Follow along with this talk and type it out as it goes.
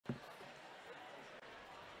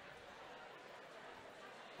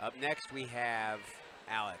Up next, we have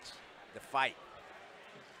Alex, the fight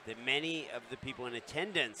that many of the people in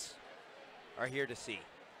attendance are here to see.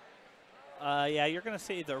 Yeah, you're going to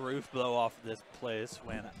see the roof blow off this place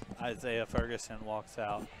when Isaiah Ferguson walks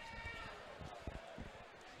out.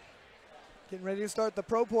 Getting ready to start the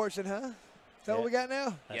pro portion, huh? Is that what we got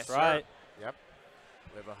now? That's yes, right. Sir. Yep.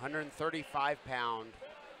 We have a 135-pound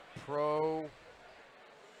pro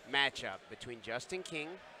matchup between Justin King,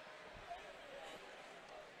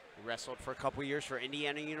 who wrestled for a couple years for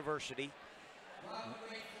Indiana University,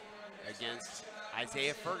 against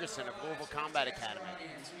Isaiah Ferguson of Louisville Combat Academy.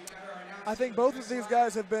 I think both of these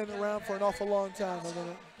guys have been around for an awful long time, haven't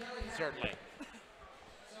they? Certainly.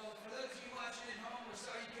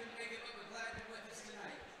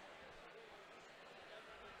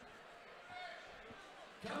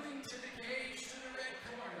 Coming to the cage to the red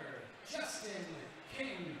corner, Justin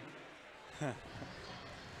King.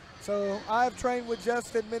 So I've trained with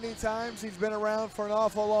Justin many times. He's been around for an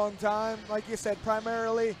awful long time. Like you said,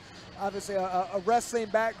 primarily, obviously a wrestling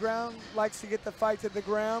background, likes to get the fight to the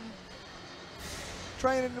ground.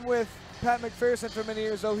 Training with Pat McPherson for many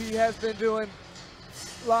years, though he has been doing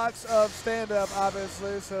lots of stand-up,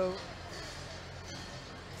 obviously. So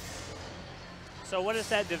what is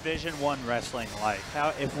that Division I wrestling like?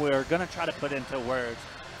 How, if we're going to try to put into words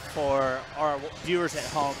for our viewers at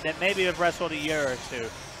home that maybe have wrestled a year or two,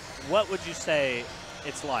 what would you say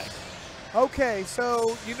it's like? Okay,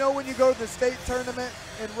 so you know when you go to the state tournament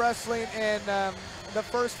in wrestling and the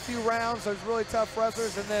first few rounds there's really tough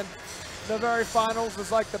wrestlers, and then the very finals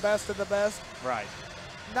is like the best of the best? Right.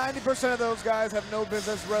 90% of those guys have no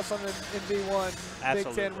business wrestling in D1, Absolutely.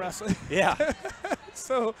 Big Ten wrestling. Yeah.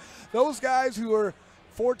 So those guys who are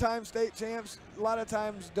four-time state champs a lot of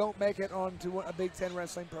times don't make it onto a Big Ten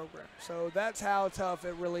wrestling program. So that's how tough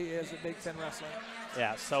it really is at Big Ten wrestling.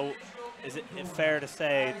 Yeah, so is it fair to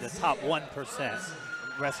say the top 1%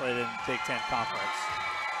 wrestling in Big Ten Conference?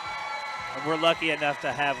 And we're lucky enough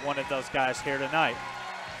to have one of those guys here tonight.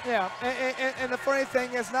 Yeah, and the funny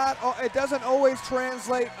thing is it doesn't always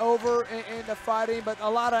translate over into fighting, but a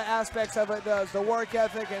lot of aspects of it does. The work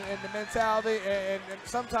ethic and the mentality, and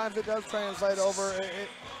sometimes it does translate over.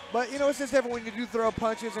 But, you know, it's just different when you do throw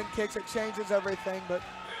punches and kicks. It changes everything. But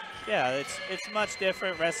yeah, it's much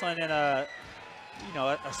different wrestling in a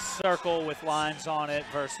circle with lines on it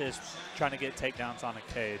versus trying to get takedowns on a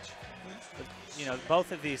cage. But, you know,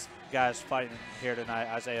 both of these guys fighting here tonight,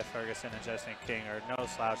 Isaiah Ferguson and Justin King, are no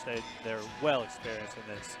slouch. They're well experienced in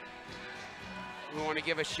this. We want to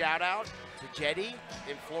give a shout out to Jetty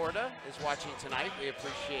in Florida is watching tonight. We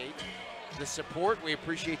appreciate the support. We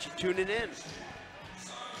appreciate you tuning in.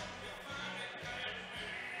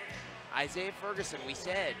 Isaiah Ferguson, we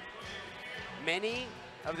said, many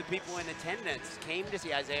of the people in attendance came to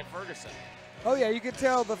see Isaiah Ferguson. oh yeah, you can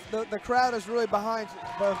tell the crowd is really behind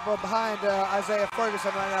Isaiah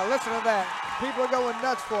Ferguson right now. Listen to that. People are going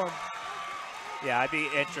nuts for him. Yeah, I'd be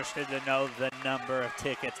interested to know the number of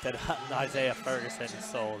tickets that Isaiah Ferguson has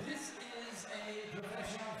sold. This is a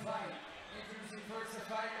professional fight. Introducing first the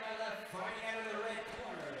fighter on the left, fighting out of the red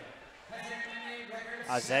corner. HRMMA record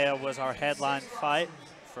Isaiah was our headline fight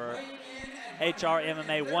for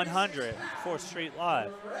HRMMA 100, 4th Street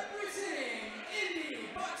Live. representing Indy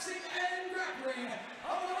Boxing and Grappling,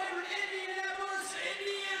 all the way from Indianapolis,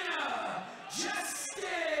 Indiana,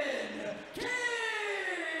 Justin King.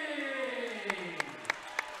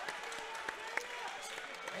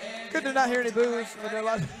 Good to not hear any boos.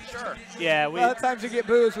 Sure. Yeah, A lot of times you get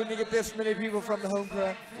boos when you get this many people from the home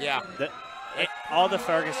crowd. Yeah. All the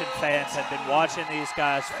Ferguson fans have been watching these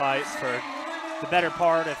guys fight for the better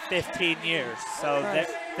part of 15 years. So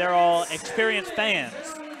they're all experienced fans.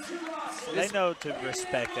 So they know to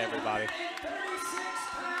respect everybody.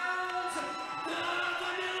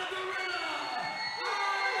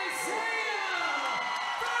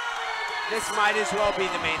 This might as well be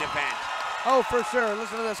the main event. Oh, for sure.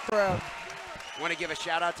 Listen to this crowd. I want to give a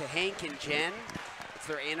shout out to Hank and Jen. It's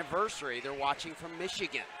their anniversary. They're watching from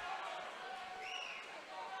Michigan.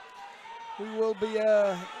 We will be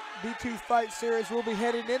B2 Fight Series. We'll be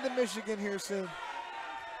heading into Michigan here soon.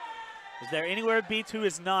 Is there anywhere B2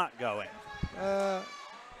 is not going?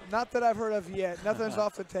 Not that I've heard of yet. Nothing's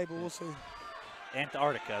off the table. We'll see.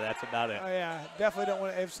 Antarctica, that's about it. Oh yeah, definitely don't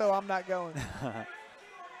want to. If so, I'm not going.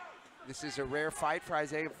 This is a rare fight for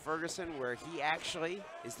Isaiah Ferguson where he actually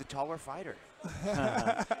is the taller fighter.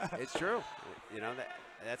 It's true. You know,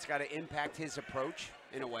 that's got to impact his approach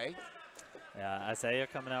in a way. Yeah, Isaiah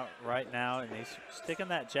coming out right now, and he's sticking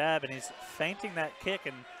that jab, and he's feinting that kick,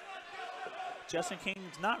 and Justin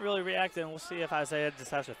King's not really reacting. We'll see if Isaiah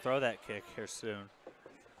decides to throw that kick here soon.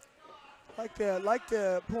 Like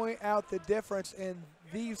to point out the difference in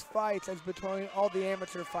these fights as between all the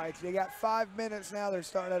amateur fights. They got 5 minutes now. They're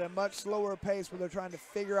starting at a much slower pace where they're trying to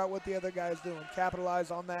figure out what the other guy is doing,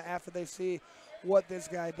 capitalize on that after they see what this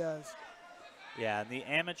guy does. Yeah, and the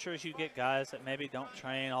amateurs, you get guys that maybe don't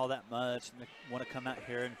train all that much and they want to come out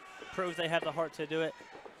here and prove they have the heart to do it.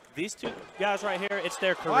 These two guys right here, it's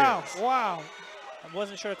their careers. Wow, wow. I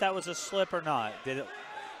wasn't sure if that was a slip or not.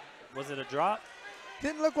 Was it a drop?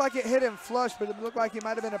 Didn't look like it hit him flush, but it looked like it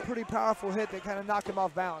might have been a pretty powerful hit that kind of knocked him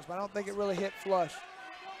off balance, but I don't think it really hit flush.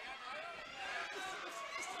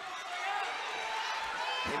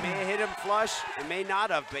 It may have hit him flush, it may not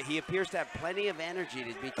have, but he appears to have plenty of energy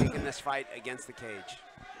to be kicking this fight against the cage.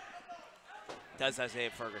 Does Isaiah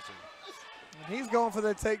Ferguson. And he's going for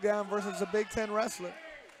the takedown versus a Big Ten wrestler.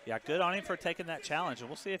 Yeah, good on him for taking that challenge, and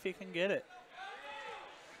we'll see if he can get it.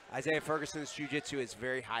 Isaiah Ferguson's jiu-jitsu is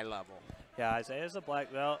very high level. Yeah, Isaiah's a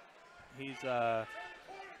black belt. He's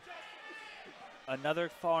another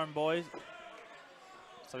foreign boy.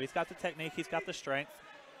 So he's got the technique, he's got the strength.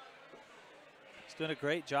 He's doing a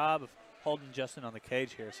great job of holding Justin on the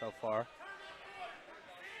cage here so far.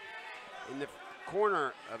 In the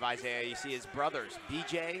corner of Isaiah, you see his brothers,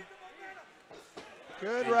 BJ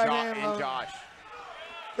Good and, right hand and Josh.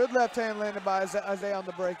 Good left hand landed by Isaiah on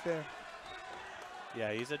the break there.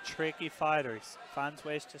 Yeah, he's a tricky fighter. He finds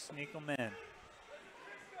ways to sneak them in.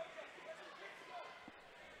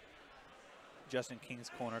 Justin King's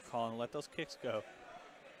corner calling, let those kicks go.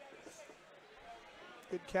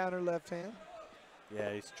 Good counter left hand.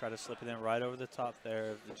 Yeah, he's trying to slip it in right over the top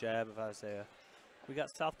there of the jab of Isaiah. We got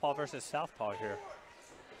southpaw versus southpaw here.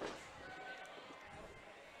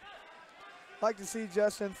 Like to see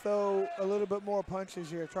Justin throw a little bit more punches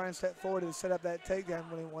here. Try and step forward and set up that takedown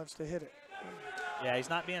when he wants to hit it. Yeah,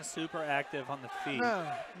 he's not being super active on the feet. No.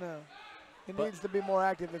 He needs to be more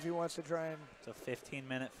active if he wants to try and. It's a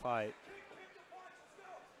 15-minute fight.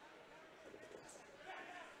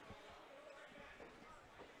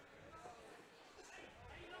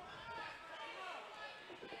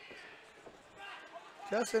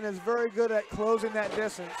 Justin is very good at closing that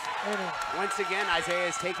distance. Once again, Isaiah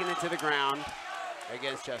is taking it to the ground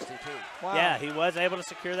against Justin King. Wow. Yeah, he was able to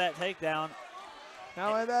secure that takedown.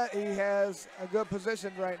 Not only that, he has a good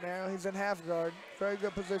position right now. He's in half guard. Very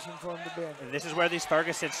good position for him to be in. And this is where these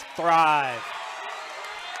Fergusons thrive.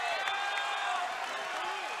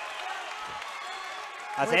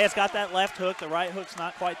 Isaiah's got that left hook. The right hook's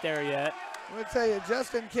not quite there yet. I'm going to tell you,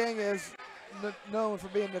 Justin King is known for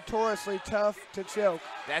being notoriously tough to choke.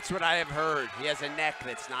 That's what I have heard. He has a neck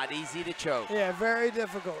that's not easy to choke. Yeah, very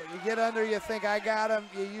difficult. You get under, you think, I got him.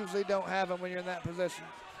 You usually don't have him when you're in that position.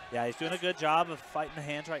 Yeah, he's doing a good job of fighting the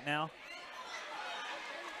hands right now.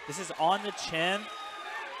 This is on the chin.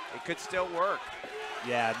 It could still work.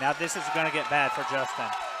 Yeah, now this is going to get bad for Justin.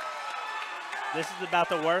 This is about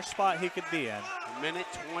the worst spot he could be in. A minute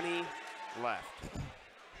 20 left.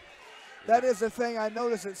 That is the thing I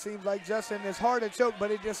notice. It seems like Justin is hard to choke,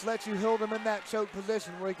 but he just lets you hold him in that choke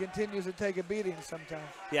position where he continues to take a beating sometimes.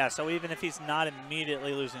 Yeah, so even if he's not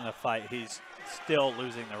immediately losing the fight, he's still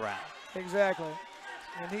losing the round. Exactly.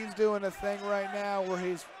 And he's doing a thing right now where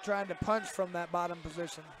he's trying to punch from that bottom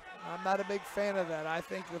position. I'm not a big fan of that. I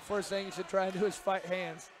think the first thing you should try and do is fight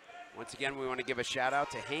hands. Once again, we want to give a shout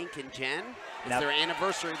out to Hank and Jen. It's now, their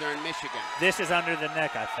anniversary. They're in Michigan. This is under the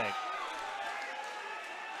neck, I think.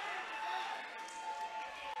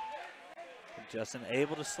 Justin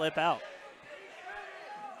able to slip out.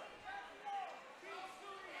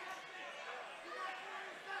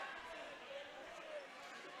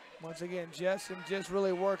 Once again, Justin just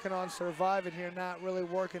really working on surviving here, not really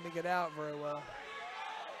working to get out very well.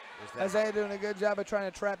 Isaiah doing a good job of trying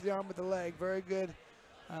to trap the arm with the leg. Very good.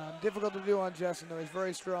 Difficult to do on Justin, though. He's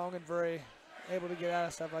very strong and very able to get out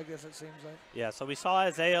of stuff like this, it seems like. Yeah, so we saw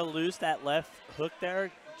Isaiah lose that left hook there.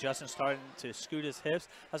 Justin starting to scoot his hips.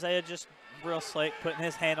 Isaiah just real slick, putting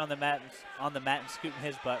his hand on the mat and scooting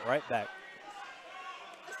his butt right back.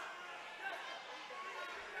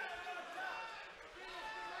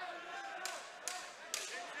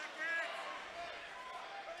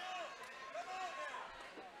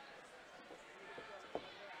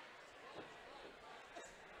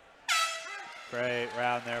 Great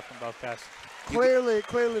round there from both guys.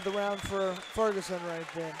 Clearly the round for Ferguson right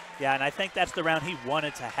there. Yeah, and I think that's the round he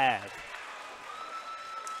wanted to have.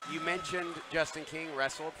 You mentioned Justin King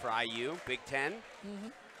wrestled for IU, Big Ten.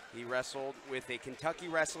 He wrestled with a Kentucky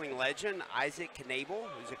wrestling legend, Isaac Knabel,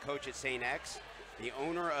 who's a coach at St. X, the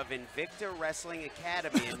owner of Invicta Wrestling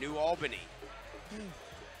Academy in New Albany.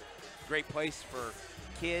 Great place for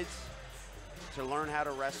kids to learn how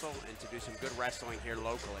to wrestle and to do some good wrestling here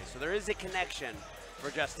locally. So there is a connection for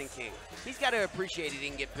Justin King. He's got to appreciate he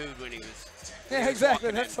didn't get booed when he was Yeah,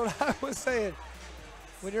 exactly. That's what I was saying.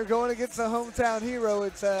 When you're going against a hometown hero,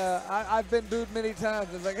 it's I've been booed many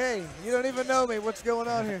times. It's like, hey, you don't even know me. What's going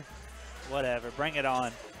on here? Whatever, bring it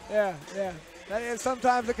on. Yeah, yeah.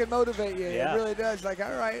 Sometimes it can motivate you. Yeah. It really does. Like,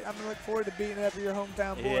 all right, I'm going to look forward to beating up your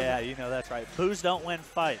hometown boy. Yeah, you know that's right. Boos don't win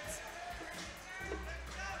fights.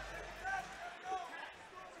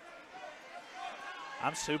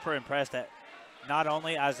 I'm super impressed at not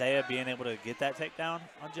only Isaiah being able to get that takedown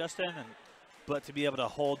on Justin, but to be able to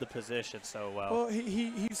hold the position so well. Well,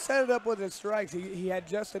 he set it up with his strikes. He had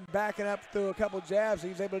Justin backing up through a couple jabs. He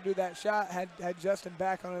was able to do that shot, had Justin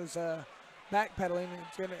back on his backpedaling.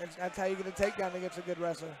 That's how you get a takedown against a good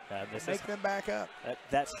wrestler. Yeah, Make them back up.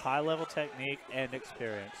 That's high-level technique and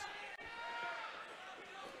experience.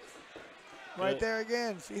 Right there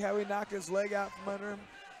again. See how he knocked his leg out from under him?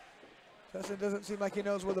 Justin doesn't seem like he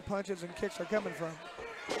knows where the punches and kicks are coming from.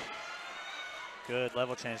 Good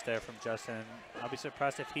level change there from Justin. I'll be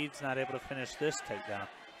surprised if he's not able to finish this takedown.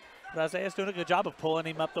 But Isaiah's doing a good job of pulling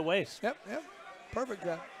him up the waist. Yep. Perfect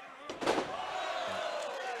job.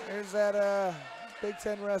 There's that Big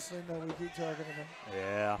Ten wrestling that we keep talking about.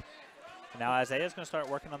 Yeah. Now Isaiah's going to start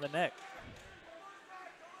working on the neck.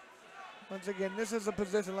 Once again, this is a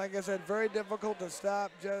position, like I said, very difficult to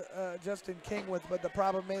stop Justin King with, but the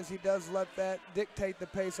problem is he does let that dictate the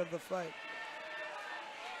pace of the fight.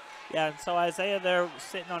 Yeah, and so Isaiah there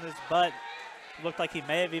sitting on his butt, looked like he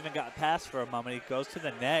may have even got past for a moment. He goes to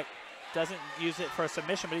the neck, doesn't use it for a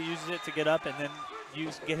submission, but he uses it to get up and then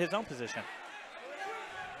get his own position.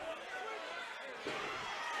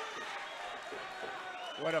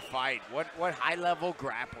 What a fight. What high-level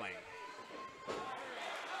grappling.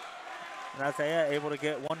 And Isaiah able to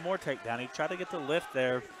get one more takedown. He tried to get the lift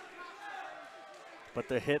there, but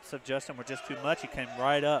the hips of Justin were just too much. He came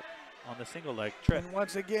right up on the single leg trip. And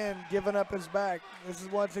once again, giving up his back. This is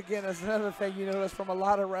that's another thing you notice from a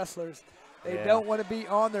lot of wrestlers. They don't want to be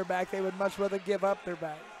on their back. They would much rather give up their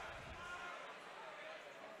back.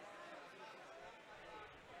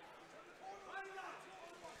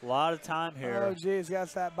 A lot of time here. Oh, geez, got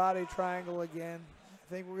that body triangle again.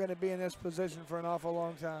 I think we're going to be in this position for an awful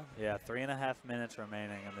long time. Yeah, 3.5 minutes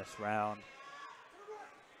remaining in this round.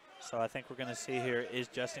 So I think we're going to see here, is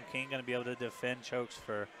Justin King going to be able to defend chokes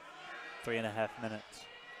for 3.5 minutes?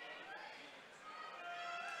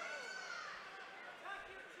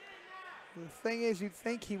 The thing is, you'd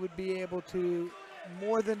think he would be able to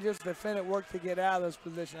more than just defend it, work to get out of this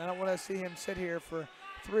position. I don't want to see him sit here for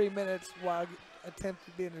 3 minutes while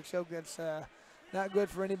attempting to be in a choke. That's not good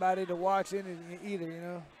for anybody to watch either, you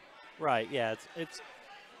know. Right, yeah, it's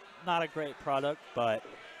not a great product, but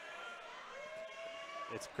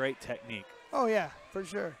it's great technique. Oh, yeah, for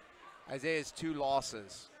sure. Isaiah's 2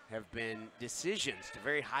 losses have been decisions to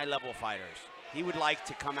very high-level fighters. He would like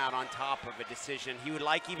to come out on top of a decision. He would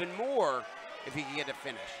like even more if he could get a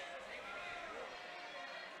finish.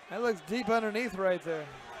 That looks deep underneath right there.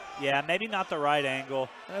 Yeah, maybe not the right angle.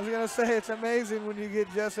 I was going to say, it's amazing when you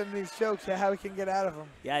get Justin in these chokes, how he can get out of them.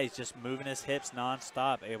 Yeah, he's just moving his hips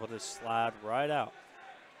nonstop, able to slide right out.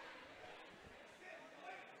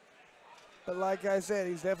 But like I said,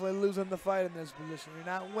 he's definitely losing the fight in this position. You're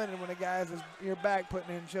not winning when a guy has your back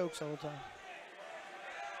putting in chokes all the time.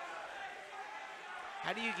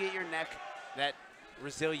 How do you get your neck that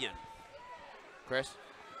resilient, Chris?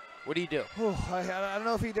 What do you do? Ooh, I don't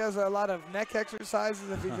know if he does a lot of neck exercises,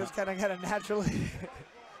 if he just kind of got a naturally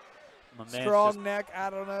strong neck.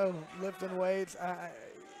 I don't know, lifting weights.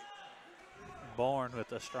 Born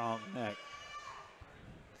with a strong neck.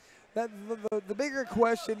 The bigger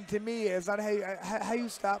question to me is not how you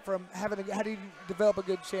stop from having how do you develop a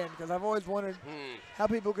good chin? Because I've always wondered how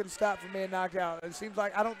people can stop from being knocked out. It seems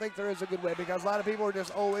like I don't think there is a good way because a lot of people are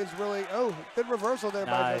just always really good reversal there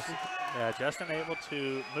by Justin. Yeah, Justin able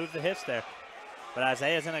to move the hips there, but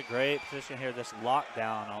Isaiah's in a great position here. This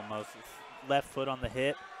lockdown almost, left foot on the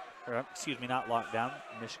hip, or excuse me, not lockdown,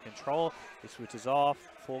 mission control. He switches off,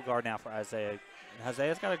 full guard now for Isaiah. And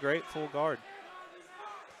Isaiah's got a great full guard.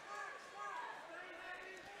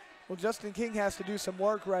 Well, Justin King has to do some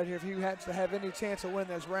work right here if he has to have any chance of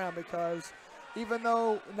winning this round because even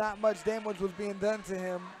though not much damage was being done to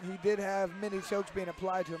him, he did have many chokes being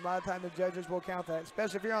applied to him. A lot of times the judges will count that,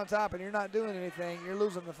 especially if you're on top and you're not doing anything, you're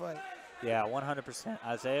losing the fight. Yeah, 100%.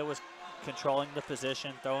 Isaiah was controlling the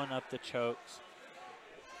position, throwing up the chokes.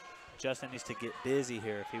 Justin needs to get busy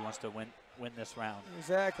here if he wants to win this round.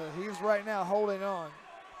 Exactly. He's right now holding on.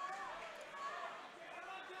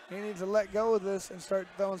 He needs to let go of this and start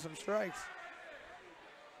throwing some strikes.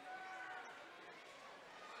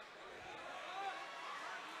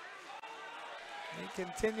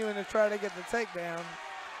 continuing to try to get the takedown.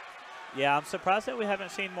 Yeah, I'm surprised that we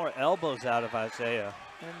haven't seen more elbows out of Isaiah.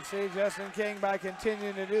 And see Justin King, by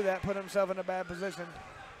continuing to do that, put himself in a bad position.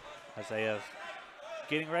 Isaiah's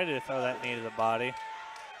getting ready to throw that knee to the body.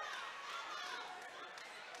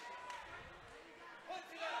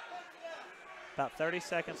 About 30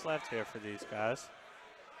 seconds left here for these guys.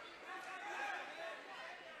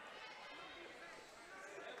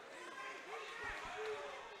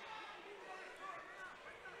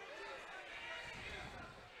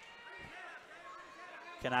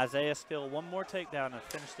 Can Isaiah steal one more takedown and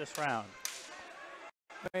finish this round?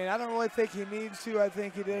 I mean, I don't really think he needs to. I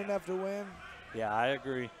think he did enough to win. Yeah, I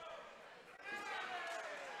agree.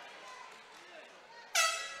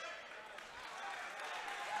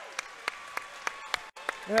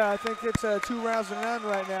 Yeah, I think it's 2 rounds and none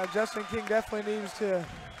right now. Justin King definitely needs to,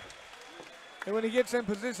 and when he gets in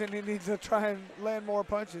position, he needs to try and land more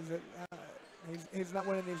punches. He's not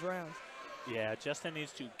winning these rounds. Yeah, Justin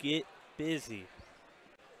needs to get busy.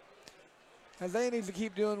 Isaiah needs to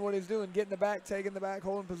keep doing what he's doing, getting the back, taking the back,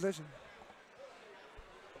 holding position.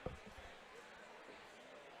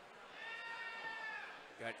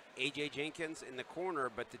 Got A.J. Jenkins in the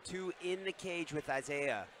corner, but the two in the cage with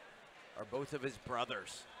Isaiah are both of his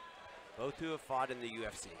brothers, both who have fought in the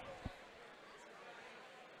UFC.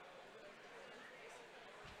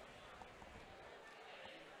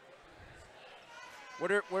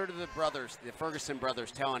 What are the brothers, the Ferguson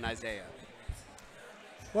brothers, telling Isaiah?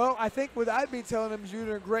 Well, I think what I'd be telling him is you're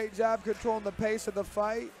doing a great job controlling the pace of the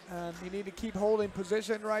fight. You need to keep holding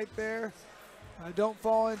position right there. Don't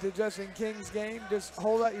fall into Justin King's game. Just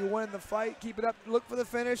hold out. You're winning the fight. Keep it up. Look for the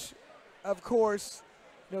finish, of course.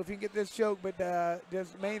 You know, if you can get this choke, but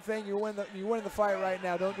just main thing, you're winning the fight right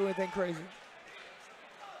now. Don't do anything crazy.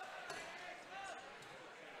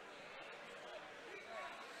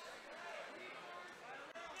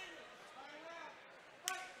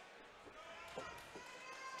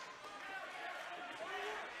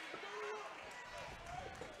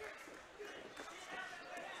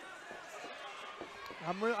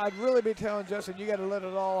 I'd really be telling Justin, you got to let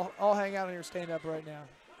it all hang out on your stand-up right now.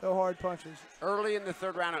 Throw hard punches. Early in the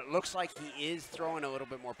third round, it looks like he is throwing a little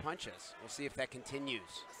bit more punches. We'll see if that continues.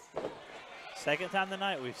 Second time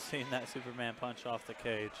tonight we've seen that Superman punch off the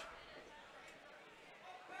cage.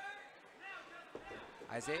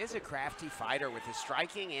 Isaiah's a crafty fighter with his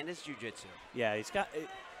striking and his jiu-jitsu. Yeah, he's got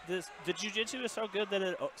this. The jiu-jitsu is so good that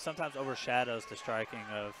it sometimes overshadows the striking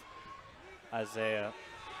of Isaiah.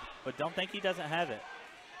 But don't think he doesn't have it.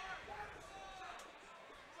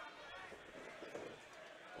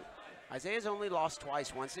 Isaiah's only lost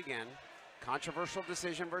twice once again. Controversial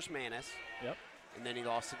decision versus Manis. Yep. And then he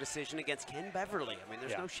lost a decision against Ken Beverly. I mean,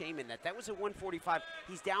 there's Yeah. no shame in that. That was at 145.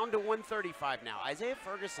 He's down to 135 now. Isaiah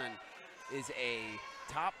Ferguson is a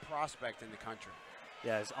top prospect in the country.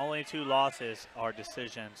 Yeah, his only 2 losses are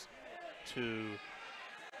decisions to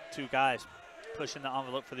 2 guys pushing the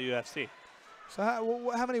envelope for the UFC. So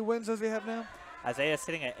how many wins does he have now? Isaiah's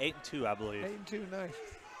sitting at 8-2, I believe. 8-2, nice.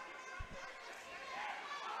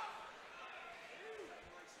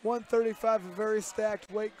 135, a very stacked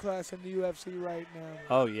weight class in the UFC right now.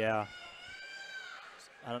 Oh, yeah.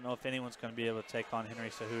 I don't know if anyone's going to be able to take on Henry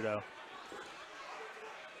Cejudo.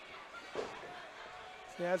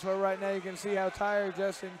 Yeah, that's why right now you can see how tired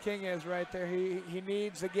Justin King is right there. He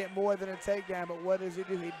needs to get more than a takedown, but what does he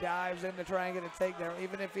do? He dives in to try and get a takedown.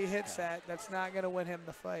 Even if he hits that, that's not going to win him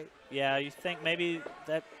the fight. Yeah, you think maybe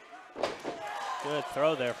that good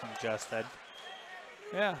throw there from Justin.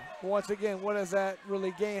 Yeah, once again, what does that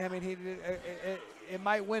really gain? I mean, it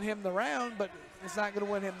might win him the round, but it's not going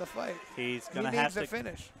to win him the fight. He's going to have to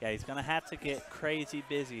finish. Yeah, he's going to have to get crazy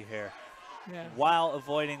busy here. Yeah. While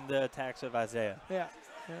avoiding the attacks of Isaiah. Yeah.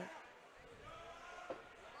 Yeah.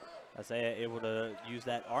 Isaiah able to use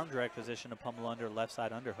that arm drag position to pummel under left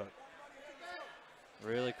side underhook.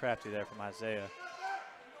 Really crafty there from Isaiah.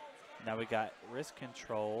 Now we got wrist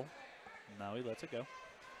control. Now he lets it go.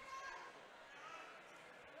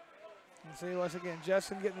 And see, once again,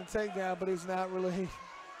 Justin getting the takedown, but he's not really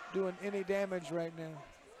doing any damage right now.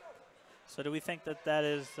 So do we think that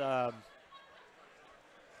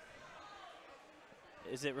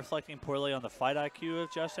is it reflecting poorly on the fight IQ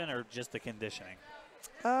of Justin or just the conditioning?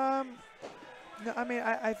 No, I mean,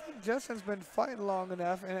 I think Justin's been fighting long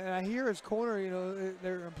enough, and I hear his corner, you know,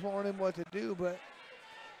 they're imploring him what to do, but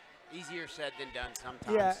Easier said than done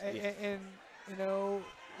sometimes. yeah, and you know,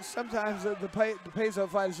 sometimes the peso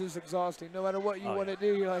fight is just exhausting. No matter what you want to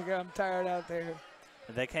do, you're like, I'm tired out there.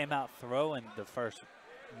 They came out throwing the first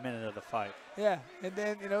minute of the fight. Yeah, and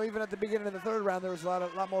then, you know, even at the beginning of the third round, there was a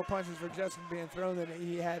lot more punches for Justin being thrown than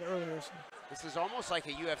he had earlier. So. This is almost like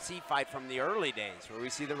a UFC fight from the early days where we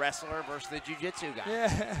see the wrestler versus the jiu-jitsu guy.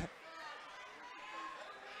 Yeah.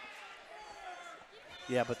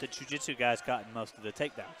 Yeah, but the jiu-jitsu guy's gotten most of the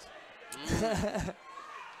takedowns.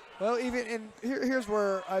 Well, even in here's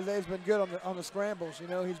where Isaiah's been good on the scrambles. You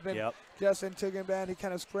know, he's been Justin took him down. He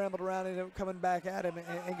kind of scrambled around and ended up coming back at him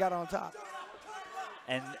and got on top.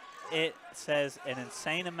 And it says an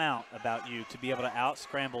insane amount about you to be able to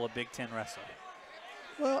out-scramble a Big Ten wrestler.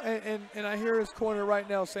 Well, and I hear his corner right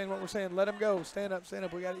now saying what we're saying. Let him go. Stand up. Stand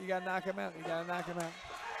up. You got to knock him out. You got to knock him out.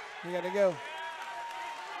 You got to go.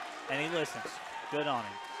 And he listens. Good on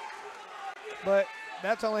him. But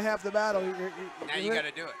that's only half the battle. Now you got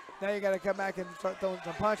to do it. Now you got to come back and start throwing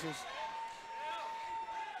some punches.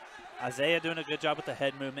 Isaiah doing a good job with the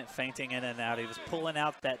head movement, feinting in and out. He was pulling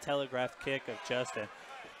out that telegraph kick of Justin.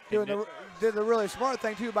 Did the really smart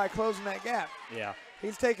thing, too, by closing that gap. Yeah.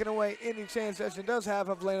 He's taking away any chance Justin does have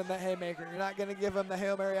of landing that haymaker. You're not going to give him the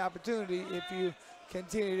Hail Mary opportunity if you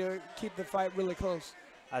continue to keep the fight really close.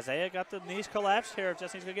 Isaiah got the knees collapsed here.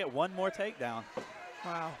 Justin's going to get one more takedown.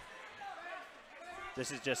 Wow. This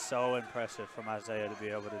is just so impressive from Isaiah to be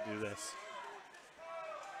able to do this.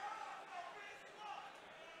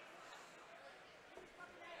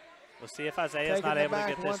 We'll see if Isaiah's not able to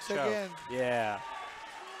get this choke. Again. Yeah.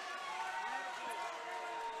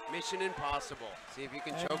 Mission impossible. See if you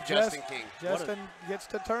can choke Justin King. Justin gets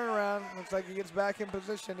to turn around. Looks like he gets back in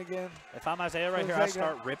position again. If I'm Isaiah right here, I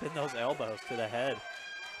start ripping those elbows to the head.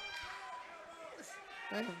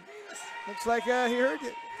 Man, looks like he heard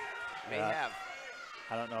it. May have.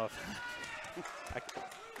 I don't know if.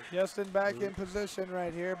 Justin back in position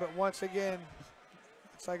right here, but once again,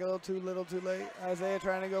 it's like a little too late. Isaiah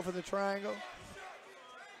trying to go for the triangle.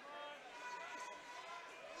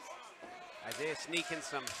 Isaiah sneaking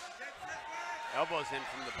some elbows in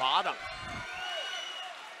from the bottom.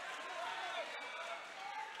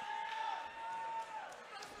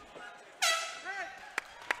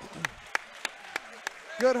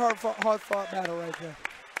 Good hard fought battle right there.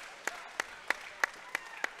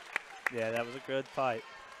 Yeah, that was a good fight.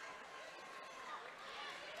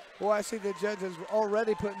 Boy, I see the judges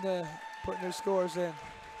already putting their scores in.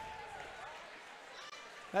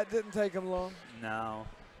 That didn't take them long. No.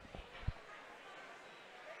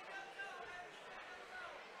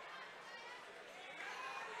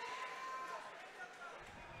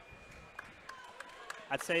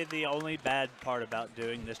 I'd say the only bad part about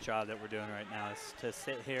doing this job that we're doing right now is to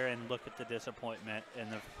sit here and look at the disappointment in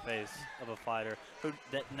the face of a fighter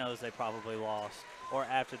that knows they probably lost, or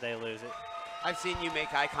after they lose it. I've seen you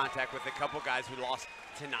make eye contact with a couple guys who lost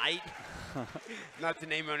tonight. Not to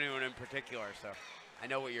name anyone in particular, so I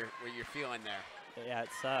know what you're feeling there. Yeah, it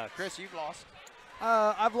sucks. Chris, you've lost.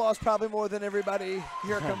 I've lost probably more than everybody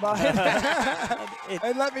here combined.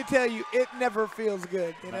 And let me tell you, it never feels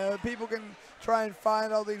good. You know, people can try and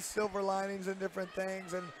find all these silver linings and different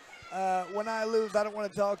things. And when I lose, I don't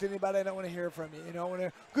want to talk to anybody. I don't want to hear from you. You know,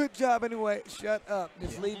 when good job anyway. Shut up.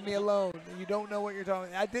 Just leave me alone. You don't know what you're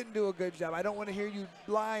talking. I didn't do a good job. I don't want to hear you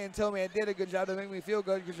lie and tell me I did a good job to make me feel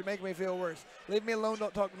good because you're making me feel worse. Leave me alone.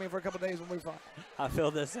 Don't talk to me for a couple days when we fight. I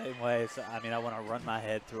feel the same way. So, I mean, I want to run my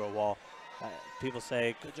head through a wall. People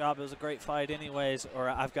say, good job, it was a great fight anyways, or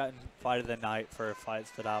I've gotten fight of the night for fights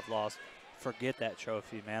that I've lost. Forget that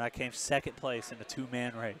trophy, man. I came second place in a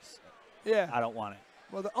two-man race. Yeah. I don't want it.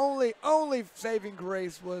 Well, the only saving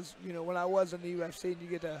grace was, you know, when I was in the UFC and you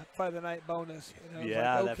get a fight of the night bonus. You know,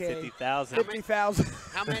 yeah, like, okay, that 50,000. 50,000.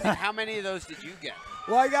 How many of those did you get?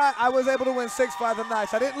 Well, I was able to win 6 fights of the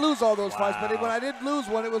nights. I didn't lose all those fights, but when I did lose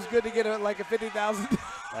one, it was good to get like a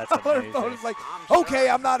 $50,000 bonus. Like, okay,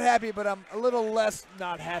 I'm not happy, but I'm a little less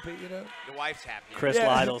not happy, you know. The wife's happy. Chris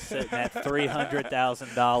Lytle's sitting at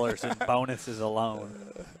 $300,000 in bonuses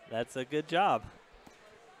alone. That's a good job.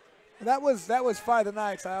 That was fight of the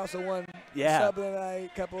nights. I also won sub of the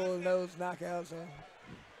night, couple of those knockouts. So.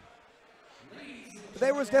 But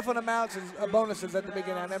there was different amounts of bonuses at the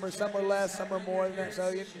beginning. I remember some were less, some were more than that. So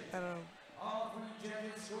I don't know. All three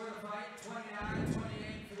judges scored a fight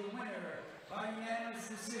 29-28 for the winner by unanimous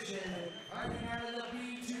decision. Fighting out of the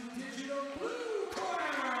B2 Digital Blue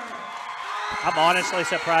Corner. I'm honestly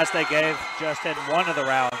surprised they gave Justin one of the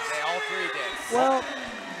rounds. They all three did. Well,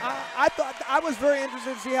 I thought I was very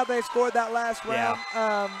interested to see how they scored that last round.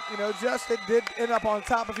 Yeah. You know, Justin did end up on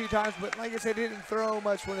top a few times, but like I said, he didn't throw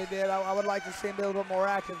much when he did. I would like to see him be a little bit more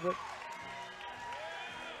active, but.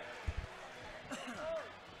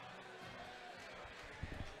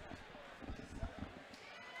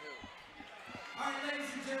 All right, ladies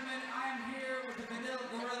and gentlemen, I am here with the Vanilla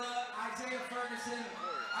Gorilla, Isaiah Ferguson.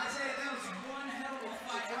 Isaiah, that was one hell of a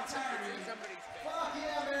fight. I'm tired of you. Fuck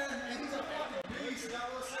yeah, man. He's a fucking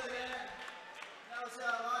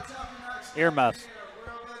Earmuffs.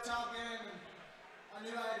 We're over the top game, and I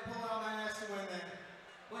knew I had to pull out my ass to win there.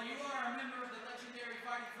 Well, you are a member of the legendary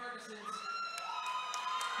Fighting Fergusons.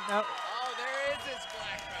 No, Oh, there is his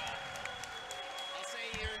black belt. I'll say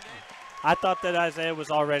he earned it. I thought that Isaiah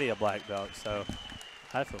was already a black belt, so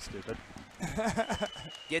I feel stupid.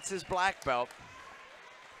 Gets his black belt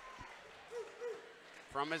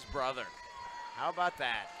from his brother. How about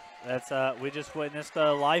that? That's we just witnessed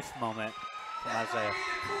a life moment from Isaiah.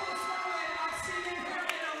 The coolest moment I've seen him here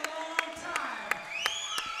in a long time.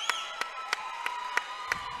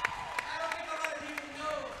 I don't think a lot of people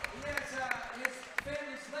know he has his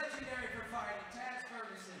family's legendary for fighting. Taz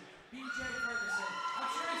Ferguson, BJ Ferguson. I'm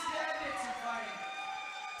sure his dad did some fighting.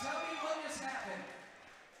 Tell me what just happened.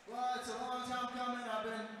 Well, it's a long time coming. I've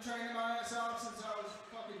been training my ass off since I was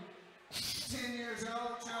fucking 10 years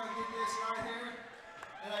old, trying to get this right here.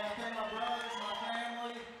 And I thank my brothers, my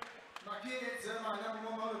family, my kids. They're my #1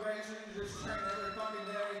 motivation to just train every fucking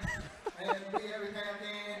day and be everything I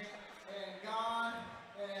can. And God,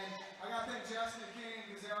 and I got to thank Justin and King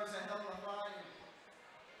because that was a hell of a fight. And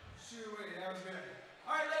shoot, that was good.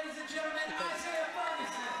 All right, ladies and gentlemen, Isaiah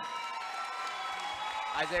Ferguson.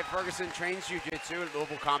 Isaiah Ferguson trains jiu-jitsu at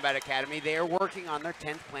Louisville Combat Academy. They are working on their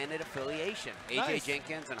 10th Planet affiliation. AJ Nice.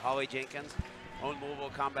 Jenkins and Holly Jenkins own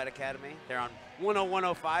Louisville Combat Academy. They're on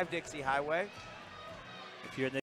 10105 Dixie Highway. If you're in the